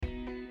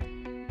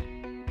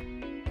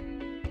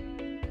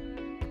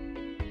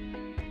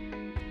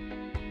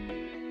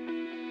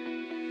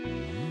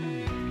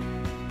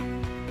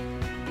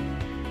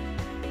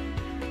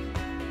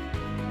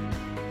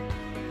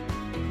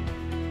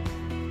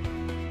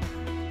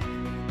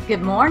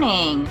Good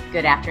morning,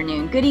 good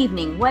afternoon, good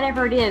evening,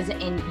 whatever it is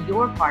in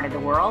your part of the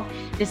world.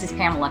 This is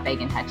Pamela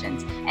Fagan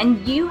Hutchins,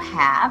 and you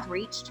have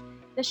reached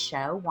the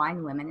show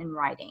Wine, Women, and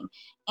Writing.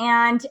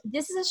 And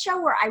this is a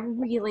show where I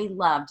really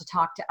love to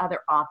talk to other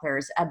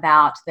authors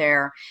about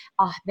their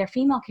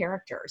female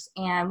characters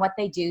and what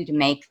they do to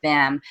make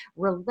them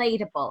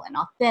relatable and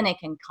authentic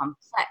and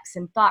complex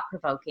and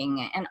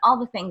thought-provoking and all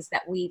the things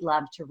that we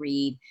love to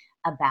read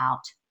about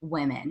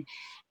women.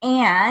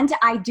 And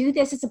I do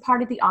this as a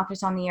part of the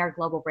Authors on the Air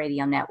Global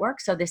Radio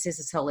Network. So this is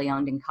a solely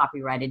owned and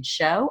copyrighted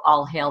show.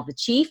 All hail the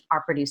chief,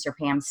 our producer,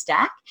 Pam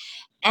Stack.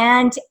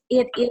 And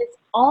it is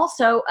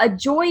also a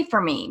joy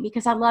for me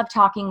because I love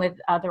talking with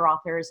other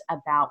authors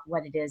about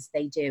what it is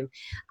they do.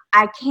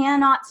 I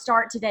cannot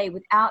start today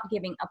without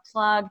giving a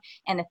plug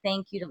and a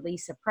thank you to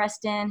Lisa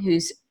Preston,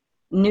 whose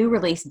new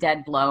release,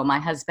 Dead Blow, my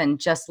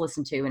husband just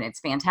listened to, and it's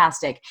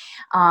fantastic,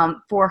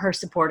 for her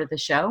support of the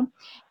show.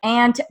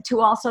 And to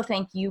also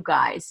thank you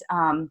guys.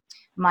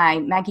 My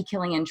Maggie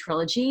Killian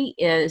trilogy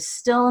is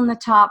still in the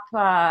top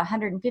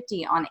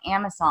 150 on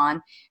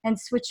Amazon and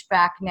switched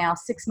back now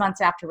 6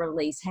 months after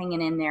release,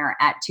 hanging in there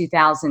at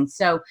 2,000.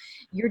 So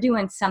you're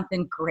doing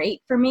something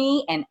great for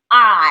me, and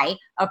I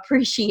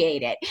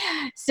appreciate it.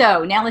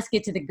 So now let's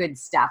get to the good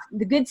stuff.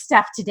 The good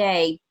stuff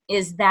today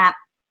is that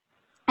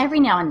every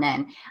now and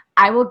then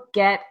I will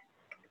get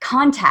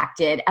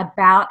contacted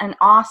about an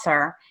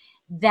author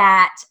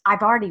that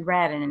I've already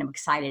read and I'm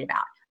excited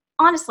about.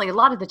 Honestly, a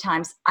lot of the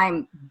times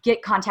I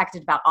get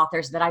contacted about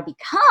authors that I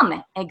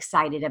become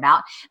excited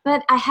about,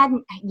 but I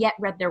hadn't yet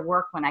read their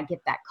work when I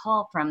get that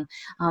call from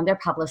their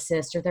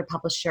publicist or their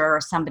publisher or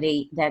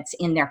somebody that's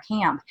in their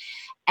camp.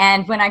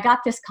 And when I got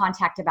this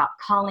contact about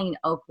Colleen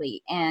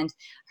Oakley and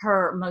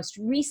her most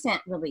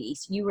recent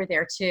release, You Were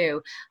There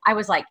Too, I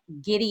was like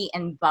giddy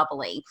and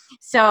bubbly.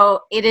 So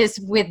it is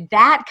with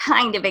that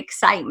kind of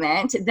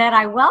excitement that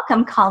I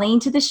welcome Colleen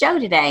to the show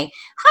today.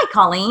 Hi,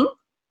 Colleen.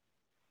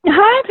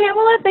 Hi,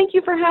 Pamela. Thank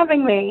you for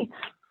having me.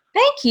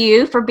 Thank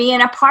you for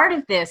being a part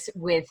of this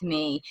with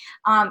me.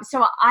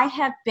 So I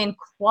have been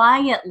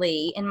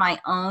quietly, in my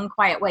own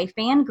quiet way,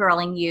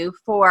 fangirling you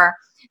for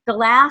the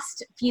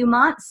last few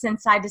months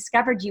since I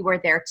discovered You Were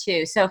There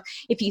Too. So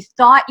if you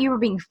thought you were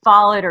being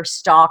followed or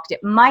stalked, it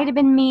might have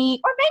been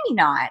me, or maybe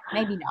not.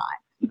 Maybe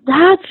not.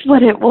 That's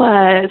what it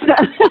was.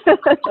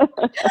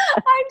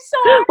 I'm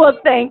sorry. Well,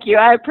 thank you.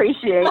 I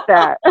appreciate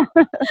that.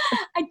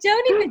 I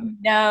don't even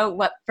know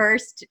what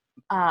first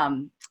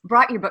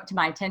brought your book to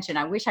my attention.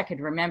 I wish I could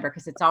remember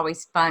because it's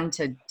always fun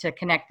to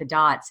connect the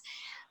dots.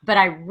 But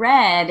I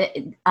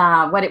read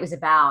what it was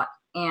about,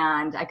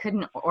 and I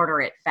couldn't order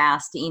it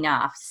fast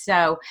enough.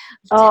 So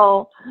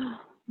tell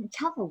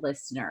the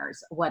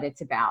listeners what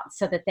it's about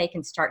so that they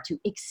can start to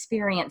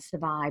experience the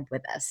vibe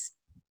with us.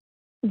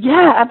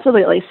 Yeah,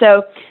 absolutely.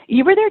 So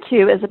You Were There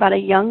Too is about a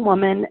young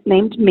woman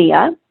named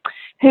Mia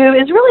who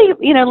is really,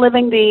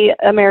 living the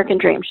American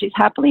dream. She's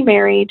happily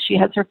married. She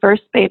has her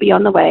first baby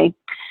on the way.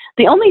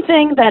 The only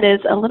thing that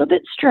is a little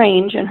bit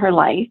strange in her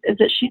life is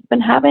that she's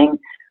been having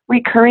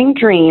recurring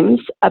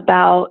dreams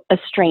about a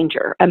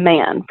stranger, a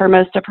man, for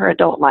most of her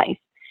adult life.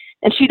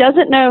 And she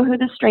doesn't know who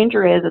the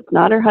stranger is. It's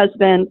not her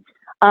husband.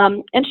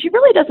 And she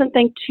really doesn't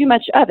think too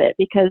much of it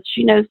because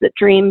she knows that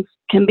dreams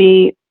can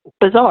be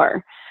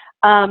bizarre.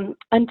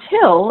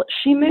 Until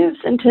she moves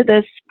into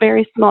this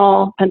very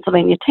small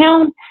Pennsylvania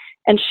town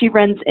and she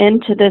runs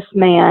into this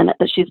man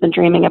that she's been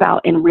dreaming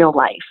about in real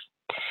life.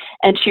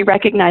 And she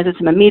recognizes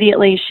him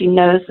immediately. She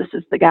knows this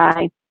is the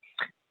guy.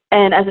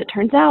 And as it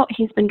turns out,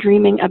 he's been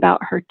dreaming about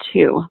her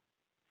too.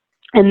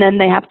 And then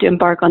they have to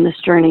embark on this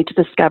journey to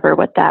discover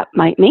what that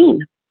might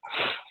mean.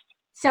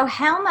 So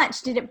how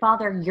much did it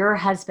bother your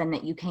husband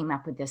that you came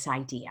up with this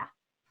idea?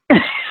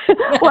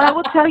 Well, I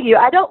will tell you,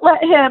 I don't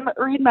let him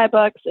read my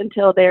books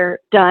until they're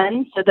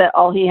done so that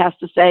all he has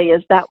to say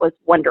is that was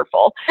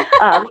wonderful,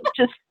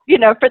 just,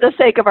 for the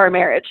sake of our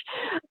marriage.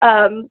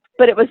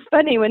 But it was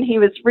funny when he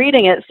was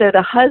reading it. So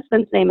the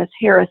husband's name is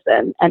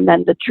Harrison, and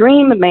then the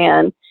dream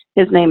man,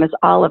 his name is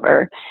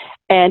Oliver.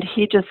 And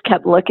he just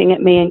kept looking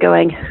at me and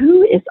going,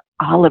 who is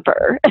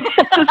Oliver?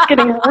 Just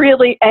getting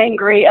really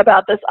angry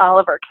about this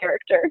Oliver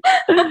character.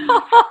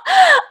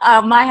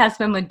 My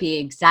husband would be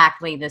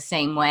exactly the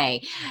same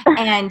way.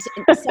 And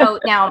so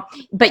now,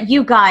 but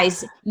you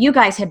guys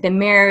have been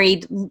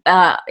married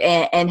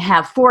and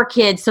have 4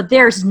 kids. So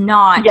there's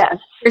not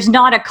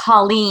a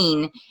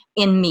Colleen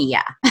in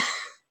Mia.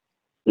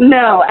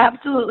 No,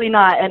 absolutely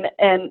not.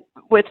 And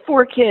with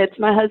 4 kids,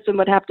 my husband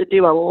would have to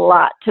do a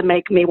lot to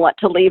make me want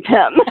to leave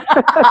him.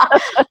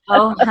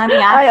 Oh, honey,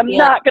 I am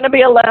not going to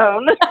be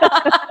alone.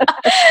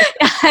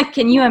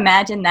 Can you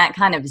imagine that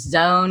kind of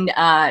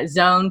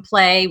zone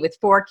play with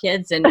 4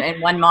 kids and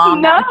 1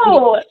 mom?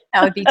 No.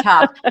 That would be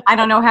tough. I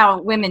don't know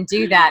how women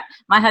do that.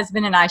 My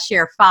husband and I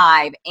share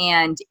 5,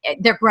 and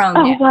they're grown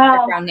now. Wow.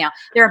 They're grown now.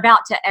 They're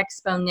about to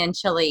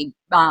exponentially,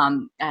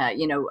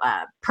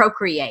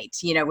 procreate,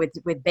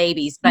 with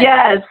babies. But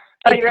yes.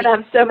 Oh, you're going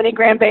to have so many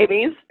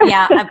grandbabies.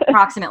 Yeah,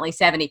 approximately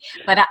 70.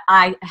 But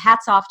I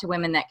hats off to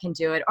women that can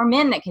do it, or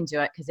men that can do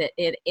it, because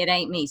it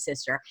ain't me,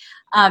 sister.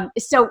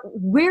 So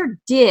where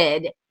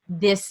did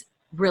this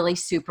really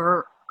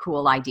super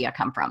cool idea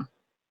come from?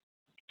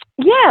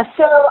 Yeah,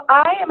 so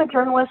I am a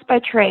journalist by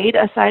trade,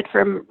 aside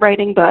from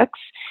writing books.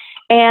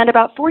 And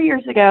about 4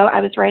 years ago,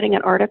 I was writing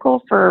an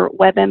article for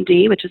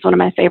WebMD, which is one of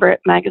my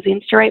favorite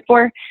magazines to write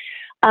for.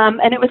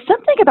 And it was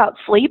something about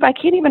sleep. I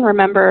can't even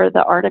remember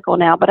the article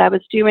now, but I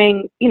was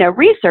doing,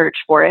 research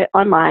for it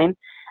online.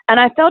 And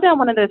I fell down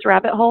one of those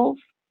rabbit holes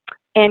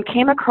and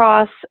came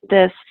across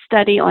this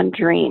study on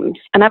dreams.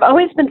 And I've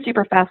always been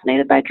super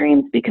fascinated by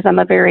dreams because I'm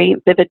a very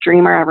vivid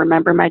dreamer. I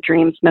remember my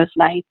dreams most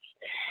nights.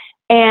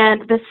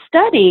 And the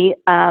study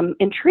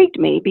intrigued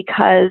me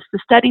because the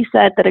study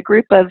said that a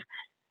group of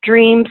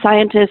dream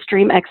scientists,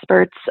 dream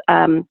experts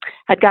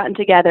had gotten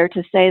together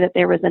to say that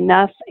there was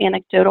enough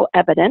anecdotal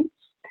evidence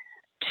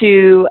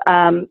to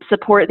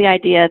support the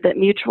idea that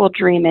mutual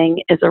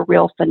dreaming is a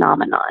real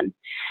phenomenon.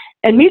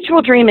 And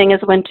mutual dreaming is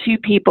when two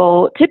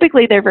people,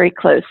 typically they're very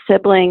close,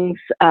 siblings,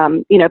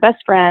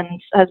 best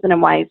friends, husband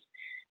and wife,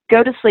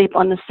 go to sleep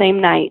on the same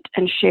night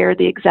and share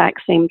the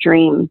exact same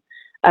dream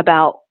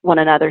about one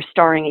another,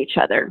 starring each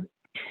other.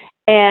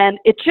 And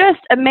it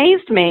just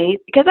amazed me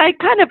because I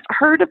kind of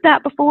heard of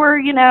that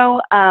before,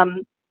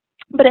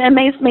 but it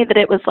amazed me that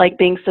it was like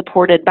being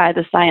supported by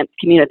the science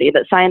community,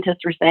 that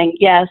scientists were saying,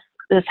 yes,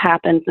 this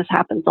happens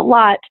a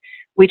lot.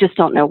 We just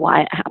don't know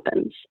why it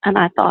happens. And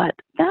I thought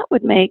that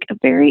would make a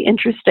very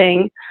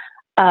interesting,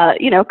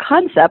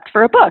 concept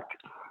for a book.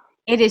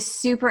 It is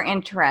super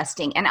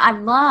interesting. And I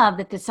love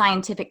that the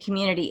scientific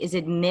community is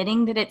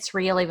admitting that it's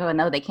real, even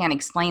though they can't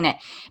explain it,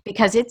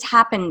 because it's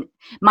happened.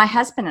 My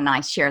husband and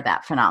I share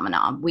that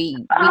phenomenon.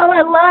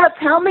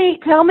 Tell me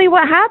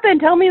what happened.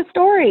 Tell me a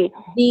story.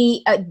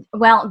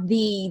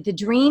 The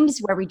dreams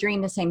where we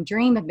dream the same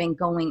dream have been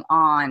going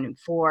on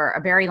for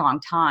a very long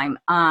time.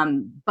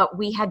 But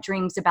we had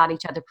dreams about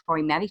each other before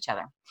we met each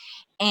other.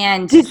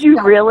 And did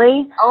you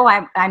really? Oh,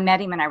 I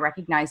met him and I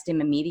recognized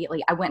him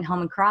immediately. I went home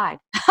and cried.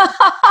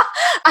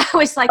 I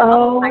was like,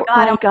 oh my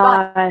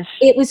God.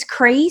 It was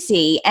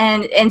crazy.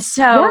 And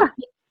so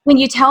when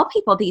you tell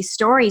people these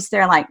stories,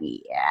 they're like,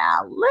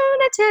 yeah,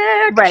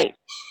 lunatic. Right.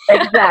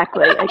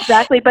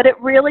 Exactly. But it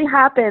really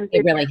happens.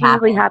 It really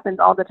happens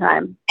all the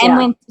time.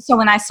 And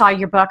when I saw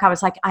your book, I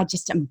was like, I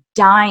just am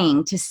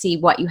dying to see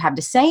what you have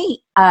to say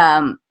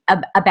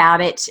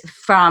about it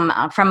from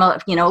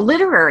a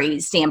literary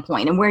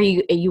standpoint and where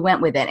you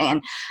went with it.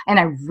 And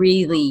I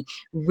really,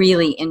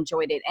 really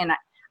enjoyed it. And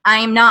I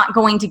am not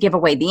going to give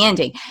away the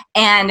ending.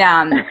 And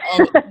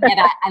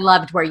yet I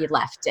loved where you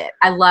left it.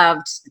 I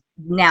loved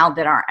now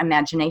that our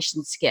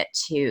imaginations get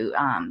to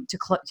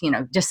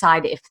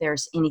decide if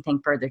there's anything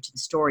further to the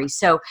story.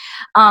 So,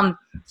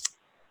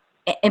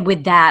 and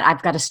with that,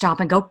 I've got to stop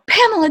and go,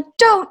 Pamela,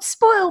 don't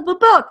spoil the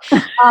book.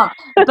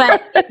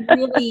 But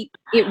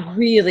it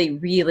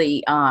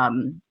really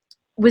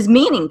was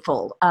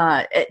meaningful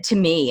to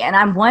me. And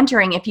I'm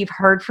wondering if you've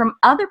heard from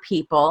other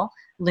people,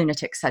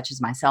 lunatics such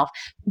as myself,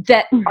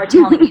 that are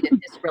telling you that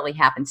this really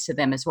happens to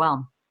them as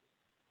well.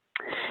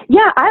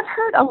 Yeah, I've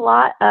heard a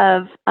lot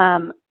of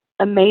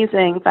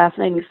amazing,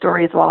 fascinating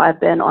stories while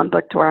I've been on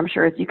book tour. I'm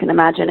sure, as you can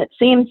imagine, it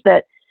seems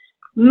that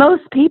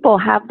most people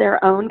have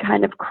their own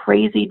kind of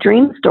crazy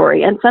dream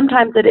story. And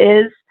sometimes it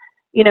is,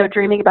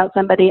 dreaming about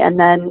somebody and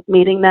then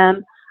meeting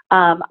them.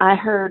 I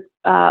heard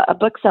a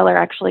bookseller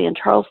actually in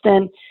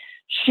Charleston.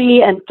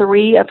 She and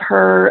 3 of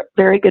her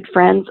very good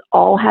friends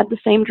all had the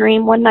same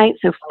dream one night.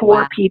 So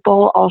 4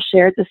 people all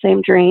shared the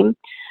same dream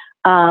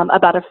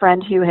about a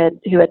friend who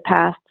had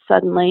passed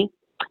suddenly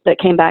that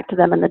came back to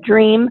them in the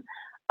dream.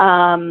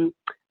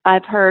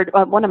 I've heard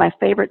one of my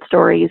favorite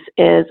stories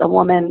is a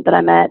woman that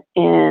I met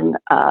in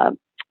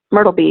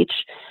Myrtle Beach.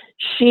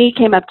 She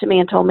came up to me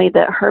and told me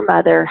that her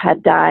mother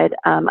had died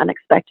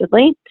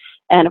unexpectedly.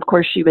 And of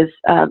course, she was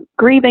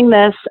grieving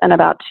this. And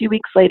about 2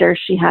 weeks later,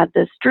 she had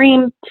this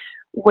dream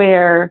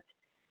where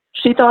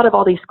she thought of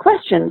all these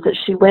questions that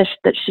she wished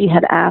that she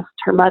had asked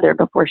her mother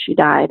before she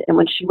died. And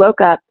when she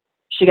woke up,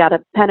 she got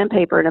a pen and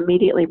paper and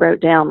immediately wrote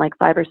down like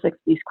 5 or 6 of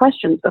these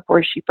questions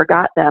before she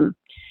forgot them.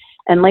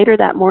 And later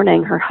that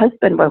morning, her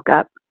husband woke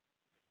up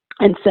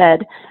and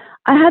said,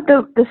 I had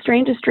the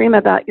strangest dream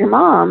about your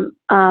mom,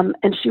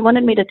 and she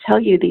wanted me to tell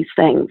you these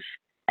things.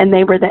 And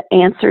they were the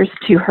answers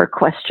to her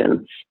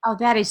questions. Oh,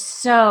 that is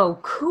so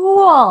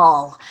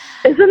cool.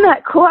 Isn't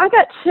that cool? I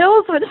got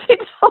chills when she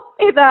told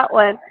me that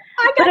one.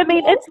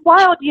 It's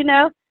wild,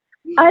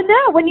 I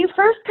know. When you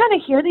first kind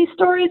of hear these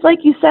stories, like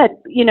you said,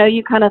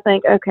 you kind of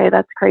think, okay,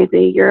 that's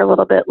crazy. You're a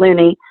little bit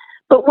loony.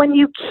 But when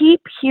you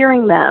keep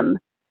hearing them,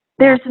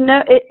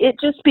 it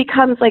just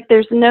becomes like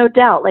there's no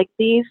doubt, like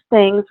these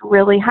things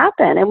really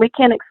happen and we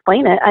can't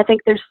explain it. I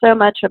think there's so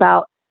much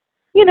about,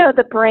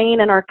 the brain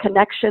and our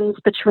connections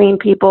between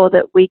people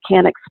that we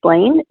can't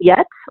explain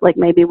yet. Like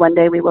maybe one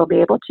day we will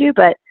be able to,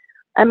 but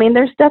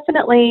there's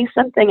definitely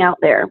something out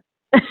there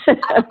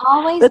I've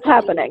always that's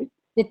happening.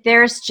 That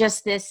there's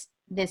just this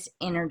this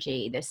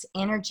energy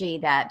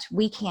that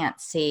we can't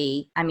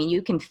see. I mean,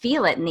 you can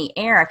feel it in the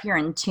air if you're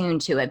in tune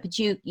to it, but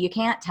you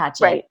can't touch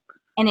it. Right.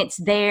 And it's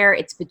there,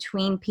 it's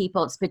between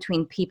people,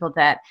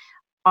 that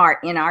are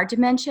in our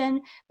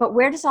dimension. But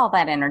where does all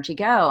that energy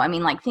go? I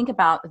mean, like, think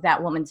about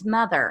that woman's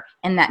mother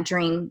and that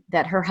dream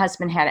that her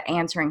husband had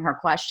answering her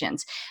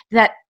questions.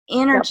 That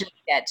energy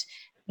that,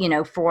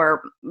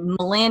 for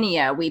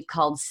millennia we've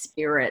called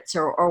spirits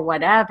or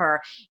whatever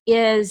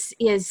is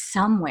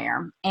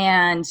somewhere.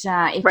 And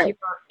if Right.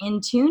 you're in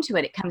tune to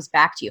it, it comes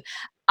back to you.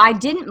 I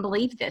didn't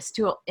believe this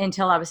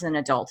until I was an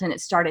adult and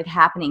it started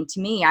happening to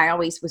me. I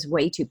always was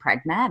way too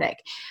pragmatic,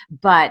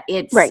 but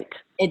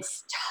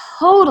it's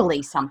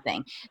totally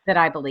something that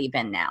I believe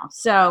in now.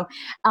 So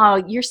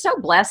you're so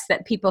blessed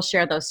that people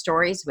share those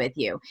stories with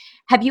you.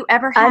 Have you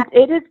ever had...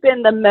 It has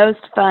been the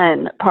most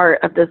fun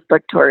part of this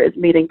book tour, is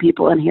meeting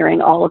people and hearing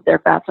all of their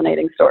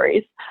fascinating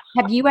stories.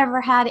 Have you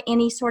ever had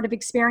any sort of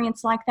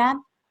experience like that?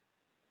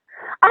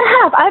 I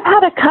have. I've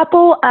had a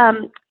couple.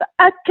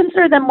 I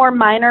consider them more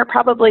minor.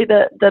 Probably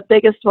the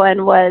biggest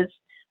one was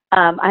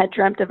I had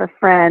dreamt of a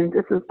friend,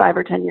 this was 5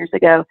 or 10 years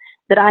ago,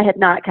 that I had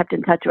not kept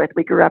in touch with.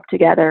 We grew up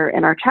together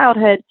in our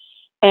childhood,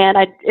 and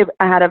I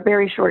had a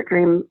very short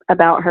dream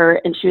about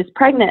her, and she was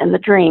pregnant in the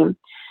dream.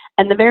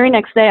 And the very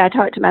next day I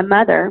talked to my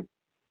mother,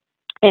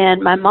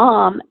 and my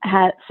mom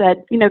had said,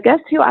 guess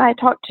who I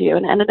talked to?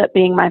 And it ended up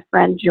being my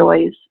friend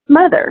Joy's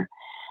mother.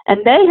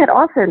 And they had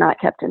also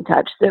not kept in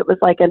touch. So it was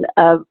like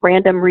a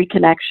random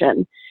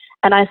reconnection.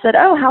 And I said,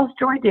 oh, how's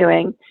Joy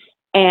doing?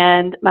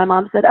 And my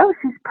mom said, oh,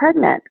 she's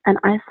pregnant. And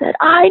I said,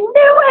 I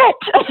knew it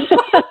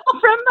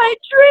from my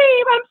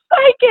dream. I'm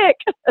psychic.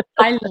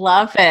 I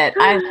love it.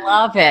 I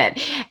love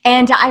it.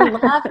 And I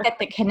love that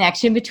the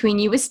connection between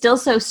you is still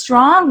so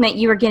strong that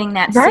you were getting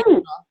that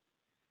signal.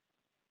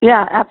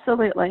 Yeah,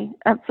 absolutely.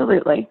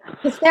 Absolutely.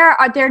 Because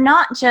they're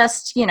not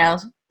just,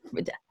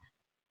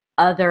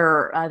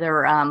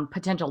 other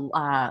potential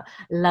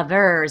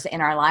lovers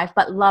in our life,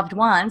 but loved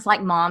ones,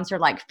 like moms or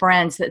like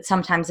friends, that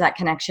sometimes that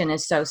connection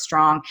is so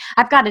strong.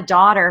 I've got a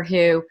daughter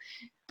who,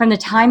 from the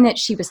time that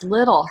she was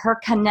little, her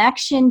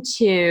connection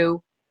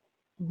to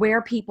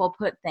where people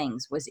put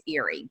things was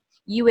eerie.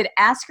 You would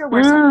ask her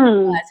where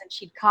something was, and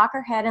she'd cock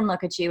her head and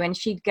look at you, and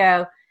she'd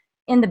go,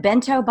 in the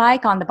bento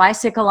bike, on the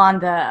bicycle, on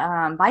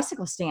the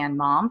bicycle stand,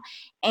 Mom.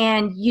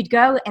 And you'd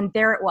go, and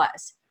there it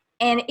was.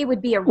 And it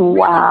would be a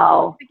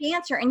really big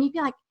answer. And you'd be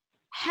like,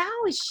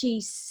 how is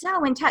she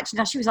so in touch?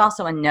 Now, she was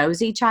also a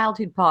nosy child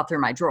who'd paw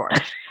through my drawer.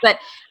 But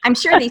I'm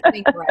sure these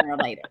things were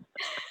unrelated.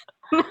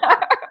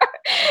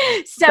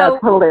 So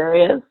that's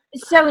hilarious.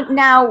 So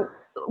now,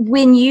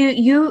 when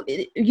you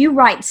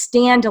write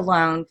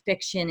standalone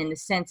fiction, in the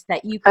sense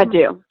that you I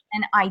do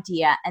an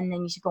idea and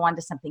then you should go on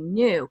to something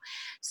new.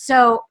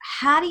 So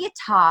how do you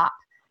top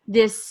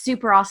this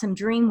super awesome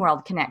dream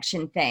world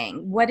connection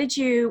thing? What'd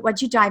you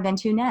dive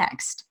into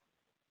next?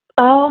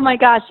 Oh my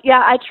gosh.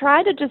 Yeah, I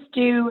try to just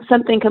do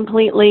something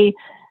completely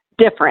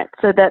different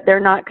so that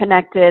they're not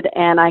connected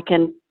and I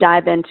can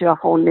dive into a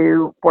whole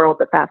new world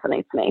that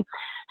fascinates me.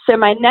 So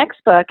my next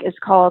book is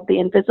called The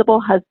Invisible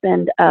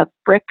Husband of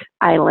Frick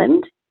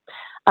Island.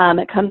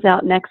 It comes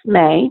out next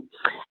May,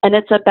 and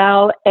it's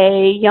about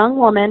a young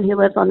woman who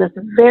lives on this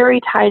very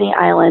tiny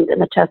island in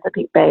the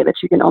Chesapeake Bay that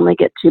you can only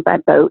get to by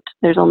boat.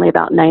 There's only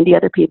about 90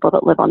 other people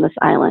that live on this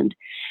island.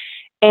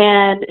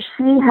 And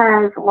she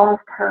has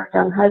lost her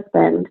young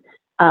husband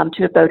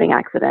to a boating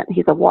accident.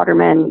 He's a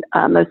waterman.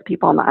 Most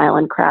people on the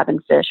island crab and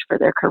fish for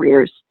their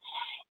careers.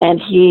 And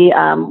he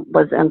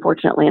was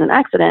unfortunately in an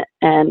accident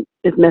and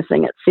is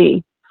missing at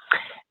sea.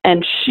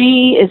 And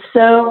she is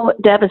so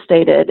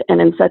devastated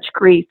and in such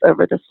grief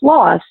over this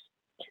loss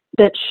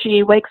that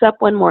she wakes up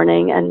one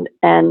morning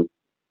and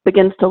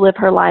begins to live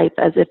her life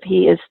as if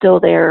he is still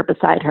there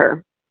beside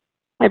her.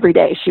 Every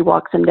day she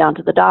walks him down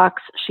to the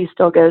docks. She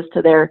still goes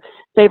to their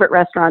favorite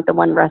restaurant, the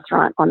one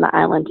restaurant on the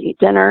island, to eat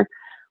dinner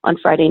on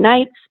Friday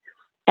nights.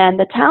 And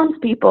the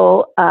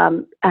townspeople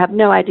have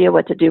no idea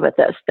what to do with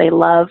this. They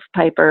love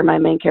Piper, my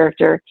main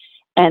character,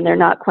 and they're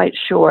not quite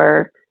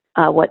sure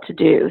what to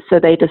do. So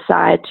they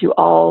decide to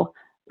all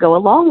go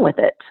along with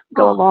it,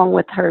 go along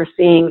with her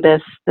seeing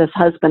this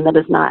husband that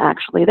is not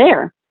actually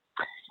there.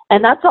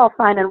 And that's all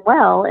fine and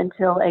well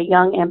until a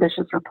young,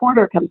 ambitious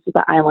reporter comes to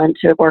the island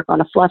to work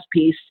on a fluff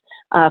piece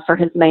for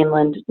his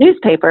mainland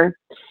newspaper.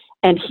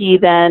 And he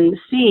then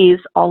sees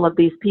all of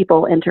these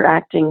people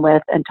interacting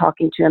with and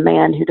talking to a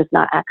man who does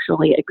not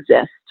actually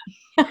exist.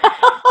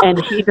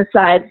 And he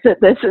decides that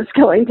this is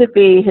going to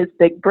be his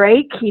big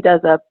break. He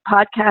does a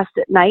podcast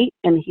at night,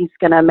 and he's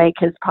going to make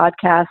his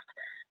podcast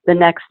the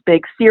next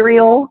big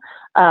serial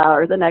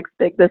or the next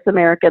big This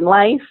American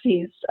Life.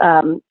 He's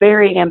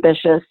very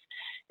ambitious.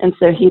 And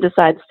so he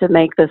decides to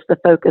make this the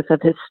focus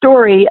of his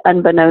story,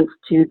 unbeknownst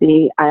to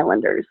the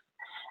islanders.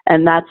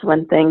 And that's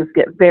when things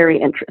get very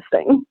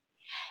interesting.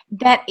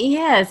 That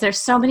is. There's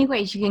so many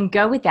ways you can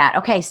go with that.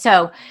 Okay,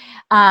 so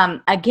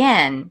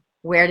again,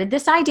 where did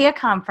this idea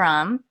come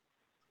from?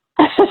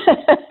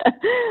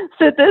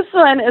 So this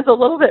one is a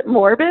little bit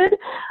morbid,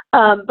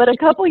 but a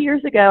couple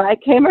years ago I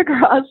came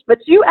across, but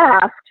you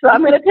asked, so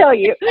I'm going to tell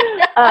you.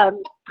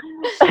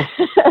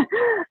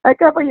 A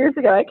couple years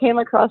ago I came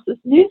across this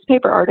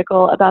newspaper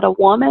article about a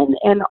woman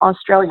in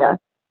Australia,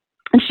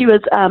 and she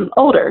was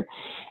older,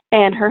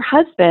 and her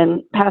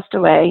husband passed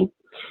away,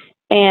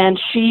 and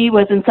she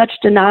was in such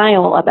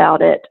denial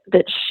about it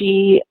that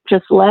she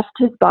just left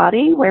his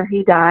body where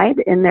he died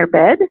in their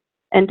bed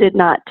and did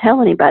not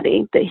tell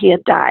anybody that he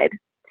had died.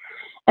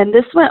 And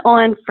this went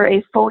on for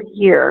a full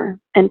year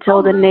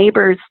until the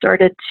neighbors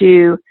started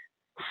to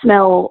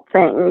smell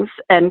things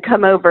and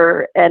come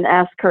over and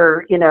ask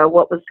her,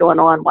 what was going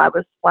on?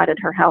 Why did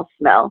her house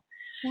smell?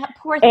 That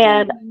poor thing.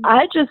 And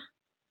I just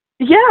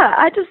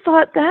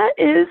thought that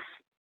is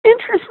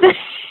interesting.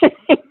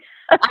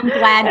 I'm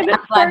glad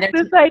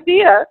this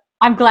idea.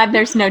 I'm glad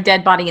there's no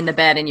dead body in the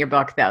bed in your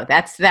book, though.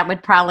 That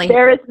would probably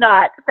there is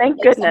not.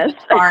 Thank goodness.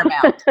 Farm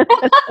out.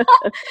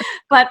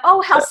 But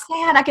how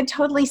sad! I could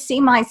totally see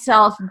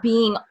myself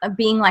being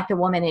like the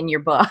woman in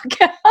your book.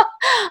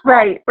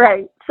 Right.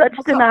 Such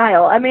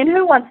denial. I mean,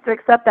 who wants to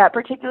accept that,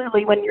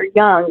 particularly when you're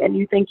young and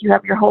you think you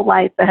have your whole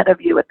life ahead of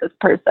you with this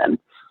person?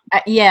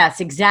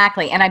 Yes,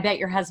 exactly. And I bet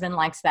your husband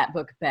likes that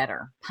book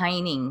better,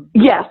 Pining.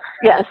 Yes.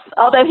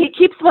 Although he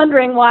keeps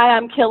wondering why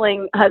I'm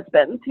killing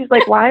husbands. He's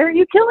like, why are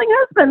you killing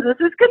husbands?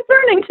 This is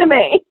concerning to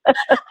me.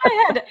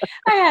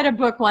 I had a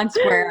book once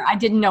where I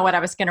didn't know what I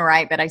was going to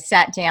write, but I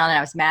sat down and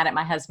I was mad at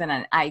my husband,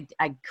 and I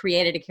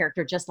created a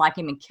character just like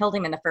him and killed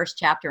him in the first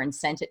chapter and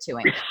sent it to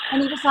him.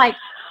 And he was like,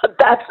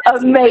 That's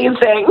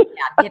amazing.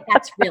 Yeah,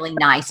 that's really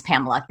nice,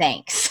 Pamela.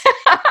 Thanks.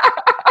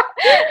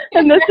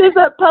 And this is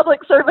a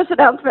public service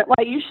announcement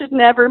why you should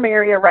never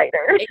marry a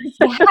writer.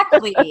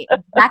 Exactly.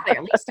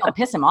 At least don't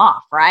piss him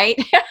off, right?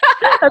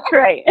 That's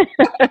right.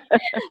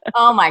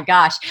 Oh my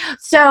gosh.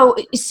 So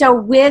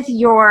with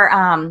your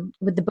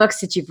with the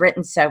books that you've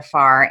written so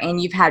far,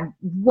 and you've had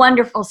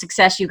wonderful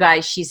success, you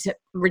guys, she's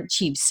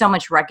achieved so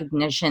much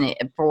recognition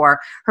for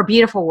her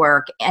beautiful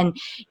work. And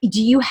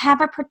do you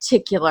have a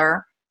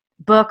particular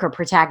book or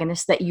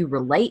protagonist that you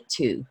relate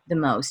to the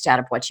most out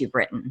of what you've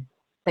written?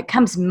 That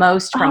comes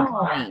most from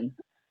Colleen?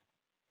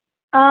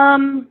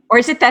 Or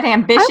is it that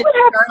ambitious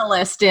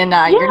journalist in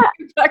your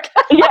new book?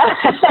 Yeah,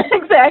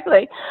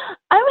 exactly.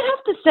 I would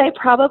have to say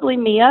probably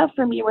Mia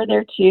from You Were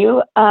There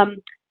Too,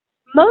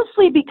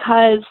 mostly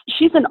because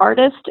she's an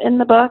artist in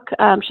the book.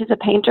 She's a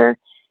painter.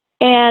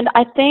 And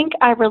I think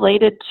I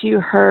related to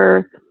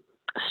her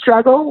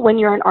struggle when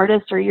you're an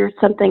artist or you're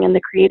something in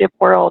the creative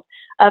world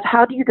of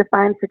how do you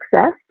define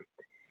success?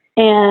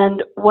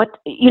 And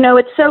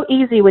it's so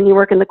easy when you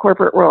work in the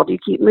corporate world. You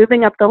keep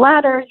moving up the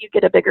ladder, you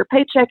get a bigger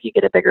paycheck, you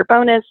get a bigger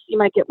bonus, you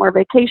might get more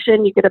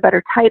vacation, you get a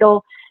better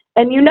title,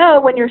 and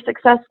when you're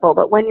successful.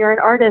 But when you're an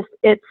artist,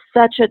 it's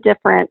such a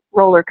different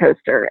roller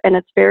coaster, and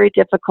it's very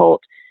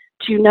difficult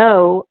to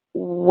know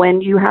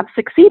when you have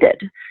succeeded.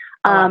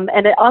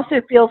 And it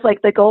also feels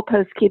like the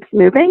goalpost keeps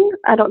moving.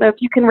 I don't know if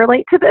you can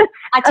relate to this.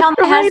 I tell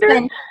my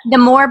husband, the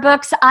more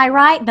books I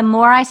write, the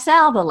more I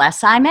sell, the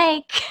less I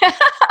make.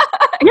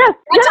 Yes,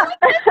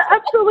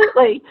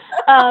 absolutely.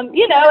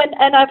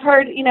 And I've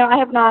heard, I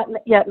have not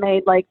yet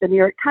made like the New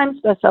York Times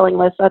bestselling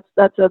list.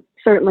 That's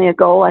certainly a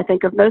goal, I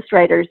think, of most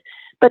writers.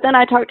 But then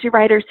I talk to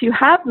writers who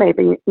have made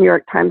the New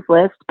York Times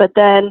list, but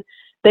then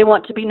they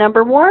want to be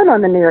number one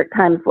on the New York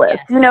Times list.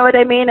 Yes. You know what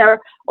I mean?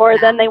 Or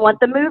then they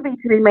want the movie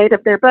to be made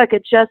of their book.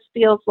 It just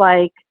feels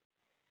like,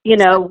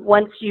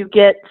 once you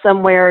get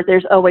somewhere,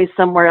 there's always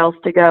somewhere else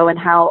to go. And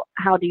how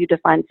do you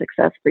define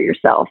success for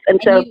yourself? And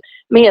so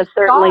Mia's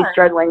certainly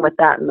struggling with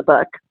that in the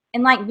book.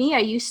 And like Mia,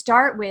 you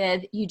start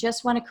with, you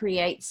just want to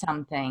create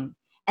something.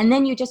 And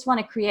then you just want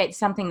to create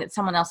something that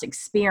someone else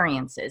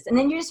experiences. And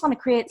then you just want to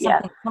create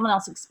something that someone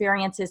else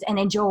experiences and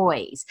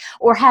enjoys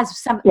or has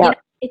some,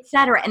 et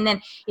cetera. And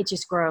then it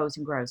just grows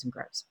and grows and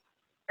grows.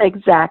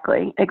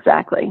 Exactly.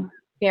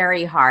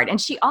 Very hard.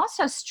 And she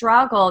also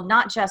struggled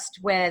not just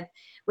with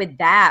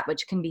that,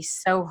 which can be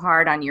so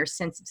hard on your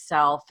sense of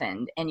self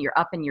and your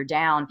up and your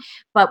down,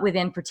 but with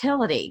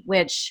infertility,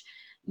 which,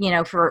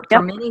 for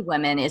many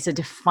women is a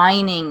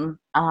defining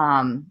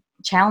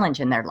challenge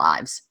in their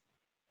lives.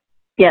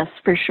 Yes,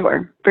 for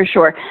sure.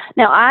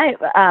 Now,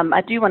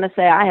 I do want to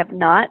say I have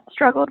not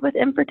struggled with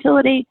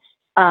infertility.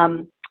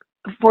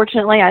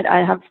 Fortunately,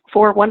 I have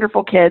 4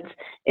 wonderful kids.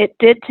 It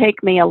did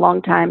take me a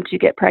long time to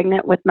get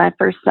pregnant with my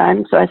first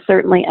son, so I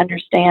certainly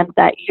understand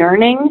that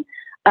yearning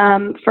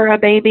for a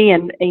baby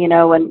and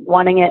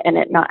wanting it and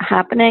it not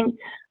happening.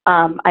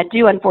 I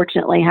do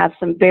unfortunately have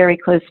some very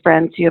close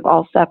friends who have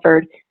all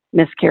suffered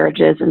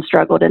miscarriages and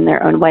struggled in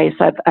their own way,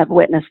 so I've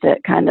witnessed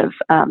it kind of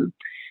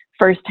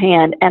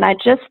firsthand. And I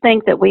just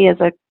think that we as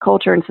a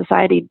culture and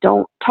society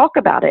don't talk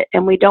about it,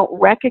 and we don't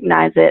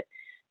recognize it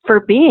for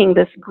being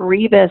this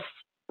grievous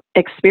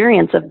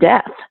experience of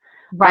death.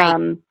 Right.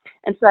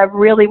 And so I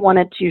really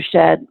wanted to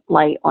shed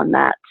light on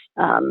that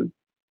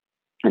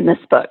in this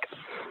book.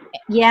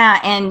 Yeah,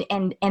 and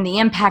the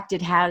impact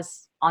it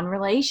has on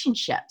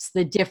relationships,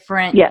 the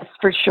different Yes,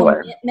 for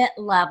sure. commitment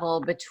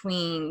level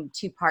between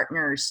two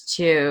partners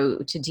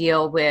to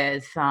deal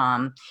with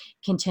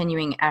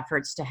continuing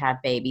efforts to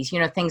have babies,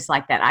 things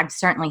like that. I've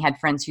certainly had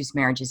friends whose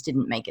marriages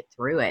didn't make it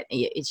through it.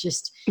 It's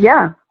just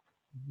Yeah.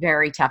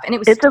 very tough. And it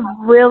was It's a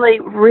really,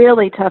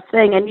 really tough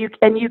thing. And you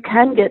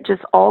can get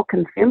just all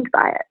consumed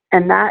by it.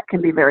 And that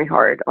can be very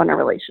hard on a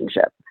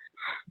relationship.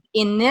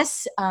 in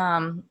this,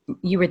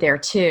 you were there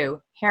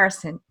too,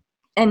 Harrison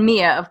and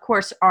Mia, of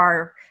course,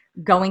 are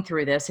going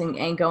through this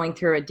and going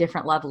through a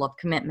different level of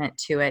commitment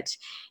to it,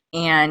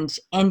 and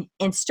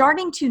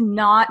starting to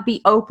not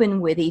be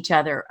open with each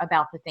other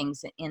about the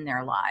things in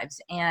their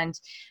lives, and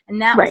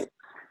that was Right.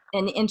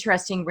 an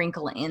interesting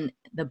wrinkle in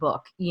the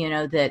book,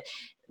 that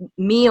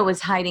Mia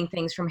was hiding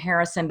things from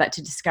Harrison, but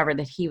to discover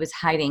that he was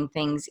hiding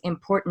things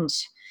important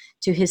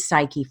to his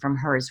psyche from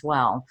her as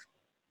well.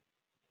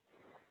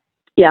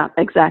 Yeah,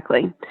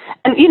 exactly.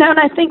 And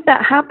I think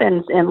that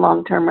happens in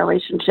long-term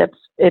relationships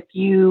if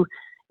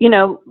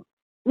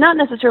not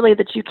necessarily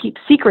that you keep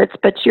secrets,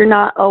 but you're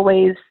not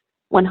always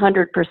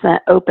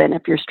 100% open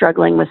if you're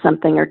struggling with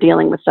something or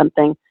dealing with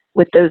something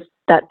with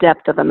that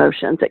depth of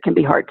emotions. It can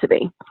be hard to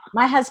be.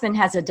 My husband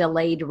has a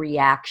delayed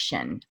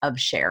reaction of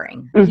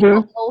sharing. Mm-hmm.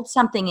 He'll hold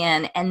something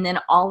in, and then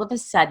all of a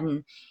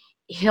sudden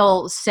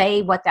he'll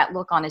say what that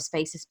look on his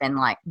face has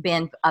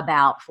been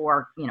about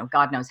for,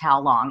 God knows how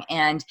long.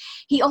 And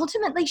he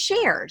ultimately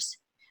shares,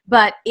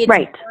 but it's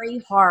Right. very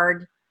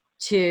hard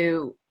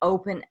to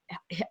open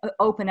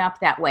up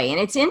that way. And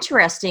it's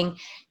interesting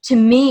to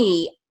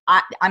me.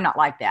 I'm not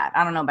like that.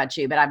 I don't know about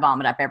you, but I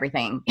vomit up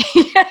everything.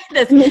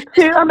 Me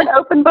too. I'm an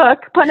open book,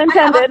 pun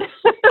intended.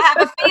 I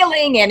have a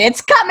feeling, and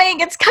it's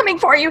coming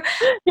for you.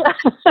 Yeah.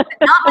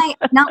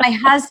 Not my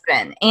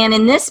husband. And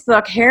in this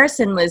book,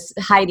 Harrison was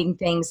hiding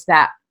things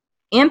that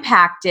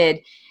impacted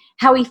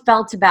how he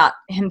felt about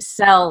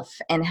himself,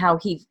 and how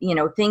he,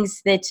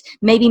 things that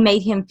maybe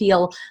made him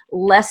feel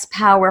less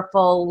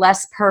powerful,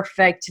 less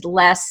perfect,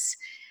 less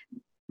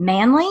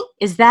manly.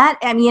 Is that,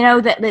 and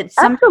that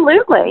some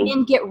Absolutely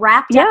men get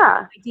wrapped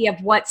up in the idea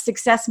of what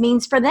success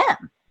means for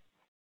them.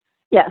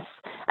 Yes.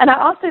 And I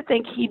also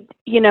think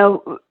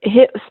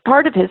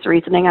part of his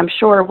reasoning, I'm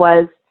sure,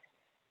 was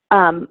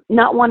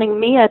not wanting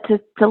Mia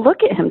to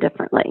look at him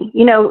differently,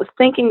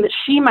 thinking that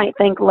she might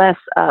think less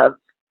of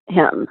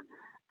him.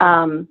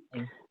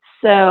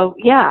 So,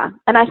 yeah.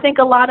 And I think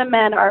a lot of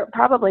men are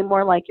probably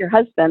more like your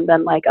husband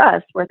than like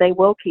us, where they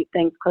will keep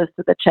things close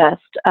to the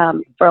chest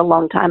for a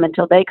long time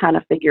until they kind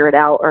of figure it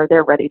out or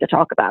they're ready to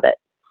talk about it.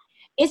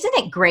 Isn't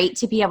it great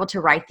to be able to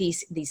write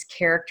these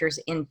characters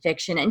in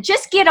fiction and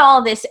just get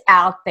all this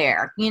out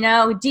there,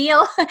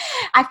 deal?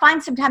 I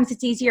find sometimes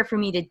it's easier for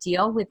me to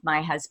deal with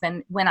my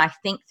husband when I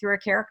think through a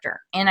character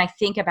and I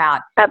think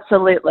about,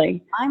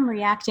 absolutely, I'm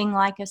reacting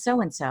like a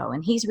so-and-so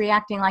and he's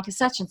reacting like a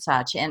such and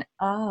such. And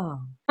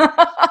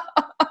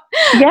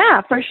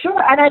yeah, for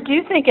sure. And I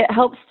do think it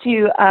helps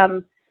to,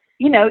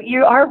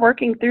 you are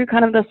working through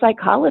kind of the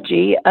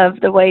psychology of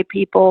the way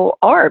people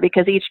are,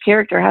 because each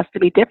character has to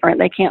be different.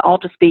 They can't all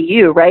just be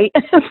you, right?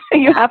 So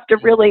you have to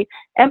really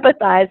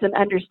empathize and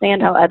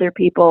understand how other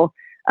people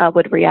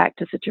would react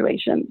to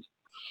situations.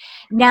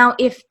 Now,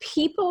 if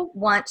people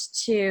want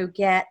to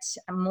get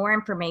more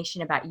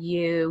information about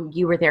you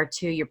were there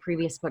too, your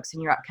previous books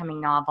and your upcoming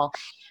novel,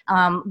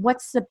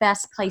 what's the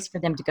best place for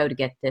them to go to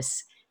get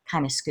this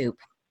kind of scoop?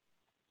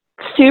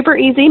 Super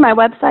easy. My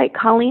website,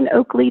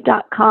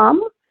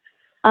 ColleenOakley.com.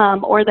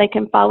 Or they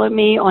can follow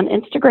me on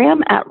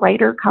Instagram at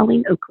writer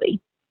Colleen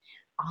Oakley.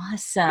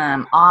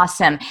 Awesome.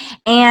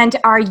 And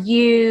are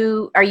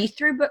you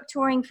through book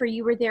touring for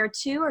You Were There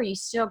Too? Or are you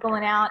still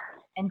going out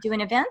and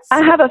doing events?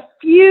 I have a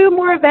few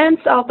more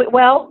events.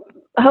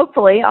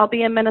 Hopefully I'll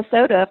be in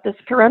Minnesota if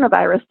this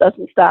coronavirus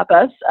doesn't stop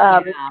us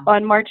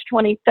on March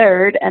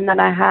 23rd. And then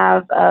I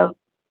have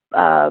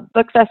a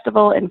book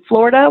festival in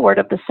Florida, Word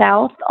of the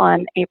South,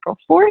 on April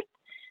 4th.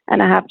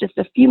 And I have just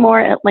a few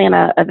more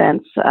Atlanta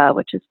events,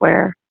 which is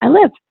where I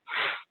live.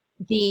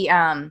 The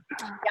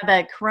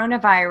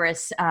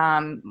coronavirus,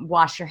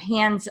 wash your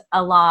hands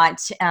a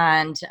lot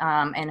and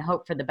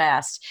hope for the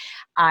best.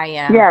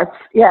 Yes.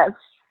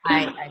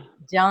 I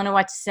don't know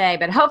what to say,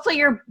 but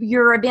hopefully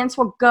your events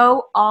will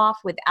go off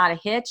without a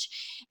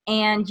hitch,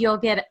 and you'll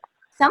get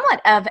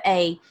somewhat of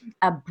a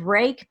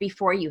break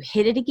before you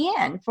hit it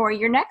again for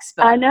your next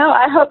book. I know.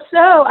 I hope so.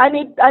 I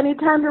need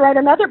time to write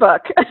another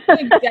book.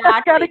 Exactly.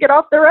 I got to get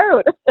off the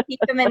road. Keep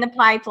them in the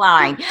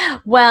pipeline.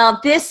 Well,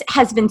 this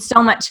has been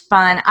so much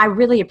fun. I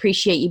really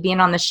appreciate you being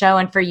on the show,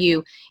 and for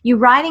you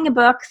writing a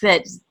book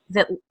that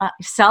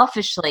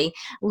selfishly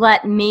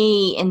let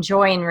me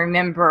enjoy and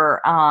remember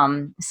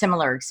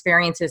similar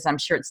experiences. I'm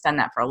sure it's done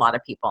that for a lot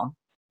of people.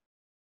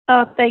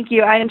 Oh, thank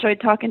you. I enjoyed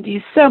talking to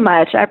you so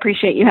much. I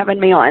appreciate you having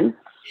me on.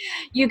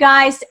 You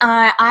guys,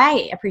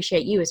 I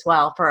appreciate you as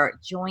well for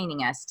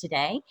joining us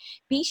today.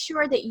 Be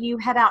sure that you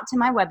head out to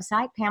my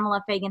website,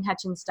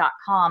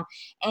 PamelaFaganHutchins.com,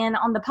 and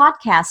on the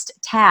podcast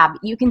tab,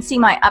 you can see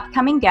my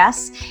upcoming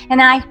guests,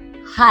 and I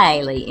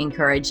highly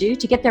encourage you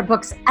to get their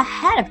books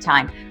ahead of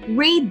time,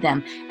 read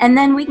them, and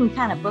then we can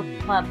kind of book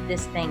club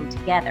this thing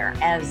together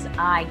as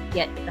I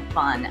get the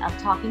fun of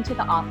talking to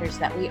the authors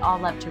that we all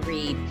love to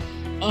read.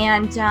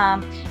 And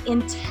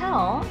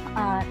until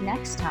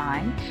next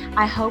time,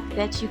 I hope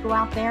that you go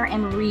out there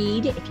and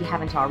read, if you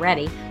haven't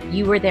already,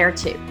 You Were There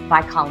Too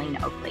by Colleen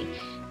Oakley.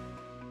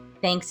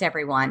 Thanks,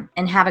 everyone,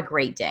 and have a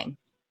great day.